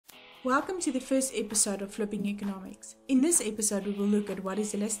Welcome to the first episode of Flipping Economics. In this episode, we will look at what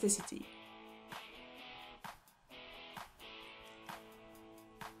is elasticity.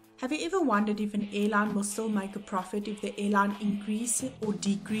 Have you ever wondered if an airline will still make a profit if the airline increase or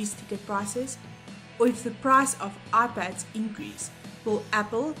decrease ticket prices? Or if the price of iPads increase, will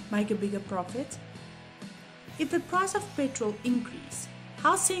Apple make a bigger profit? If the price of petrol increase,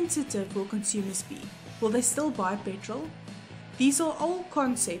 how sensitive will consumers be? Will they still buy petrol? These are all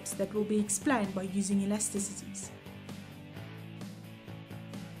concepts that will be explained by using elasticities.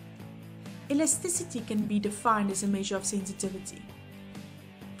 Elasticity can be defined as a measure of sensitivity.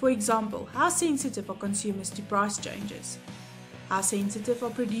 For example, how sensitive are consumers to price changes? How sensitive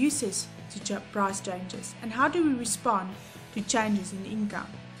are producers to price changes? And how do we respond to changes in income?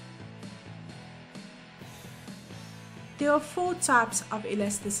 There are four types of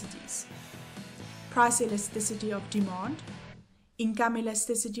elasticities: price elasticity of demand, income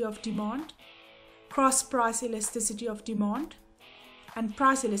elasticity of demand, cross-price elasticity of demand, and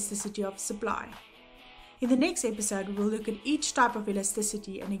price elasticity of supply. In the next episode, we will look at each type of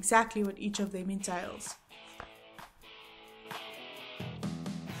elasticity and exactly what each of them entails.